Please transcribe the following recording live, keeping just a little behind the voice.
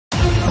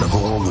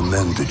the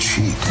men that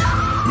cheat,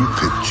 you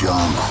pick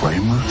John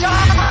Kramer?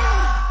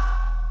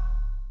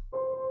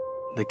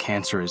 The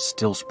cancer is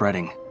still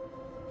spreading.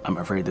 I'm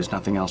afraid there's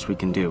nothing else we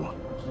can do.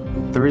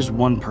 There is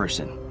one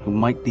person who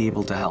might be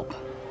able to help.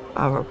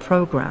 Our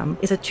program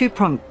is a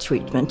two-pronged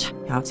treatment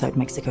outside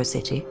Mexico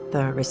City.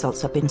 The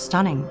results have been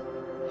stunning.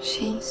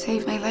 She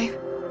saved my life.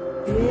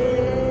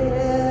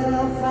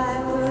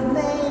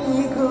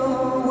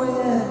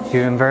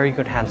 You're in very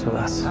good hands with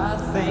us.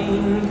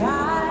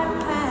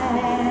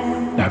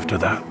 After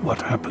that,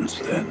 what happens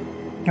then?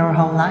 Your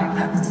whole life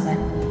happens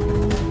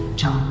then.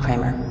 John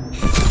Kramer.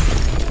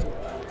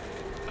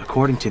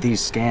 According to these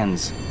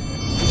scans,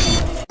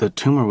 the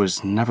tumor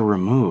was never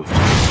removed.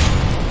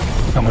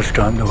 How much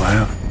time do I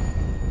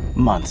have?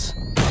 Months,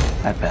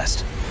 at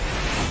best.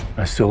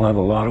 I still have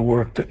a lot of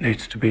work that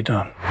needs to be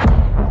done.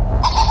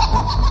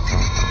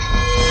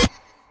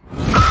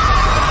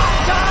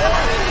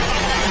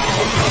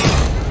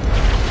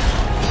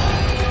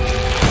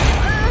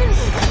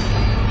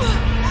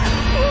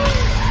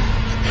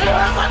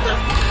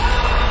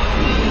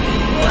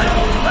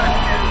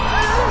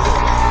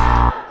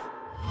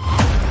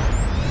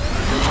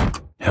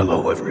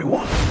 Hello,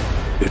 everyone.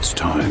 It's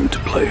time to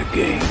play a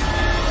game.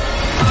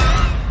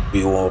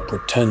 You all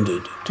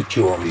pretended to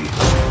cure me,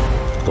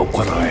 but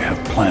what I have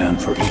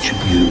planned for each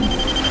of you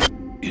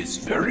is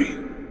very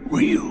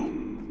real.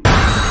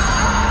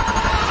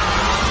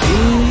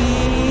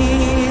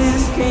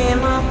 Peace came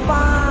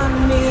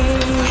upon me.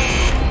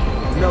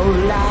 No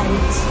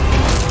light,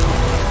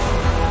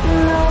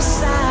 no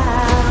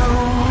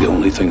sound. The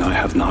only thing I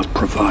have not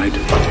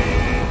provided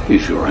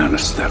is your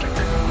anesthetic.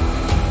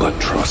 But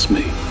trust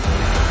me,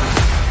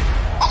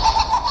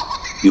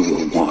 you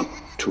will want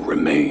to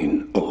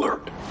remain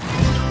alert.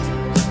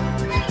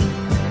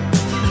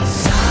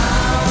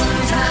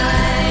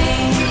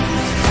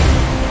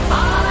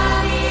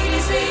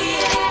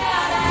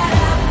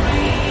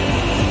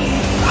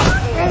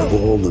 Of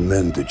all the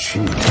men that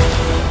cheat,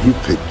 you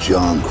pick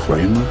John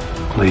Kramer?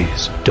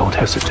 Please, don't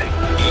hesitate.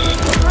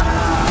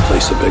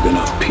 Place a big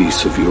enough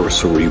piece of your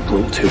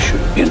cerebral tissue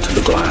into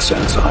the glass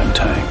enzyme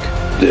tank.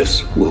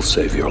 This will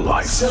save your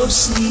life. So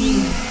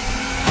sleep,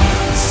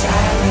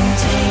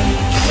 silent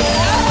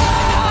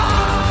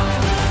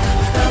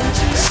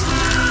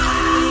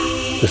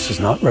This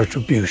is not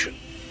retribution.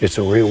 It's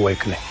a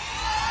reawakening.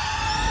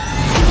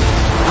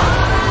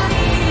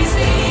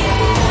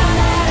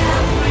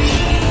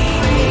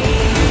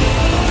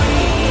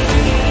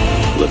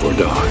 Live or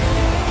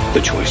die.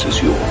 The choice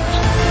is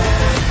yours.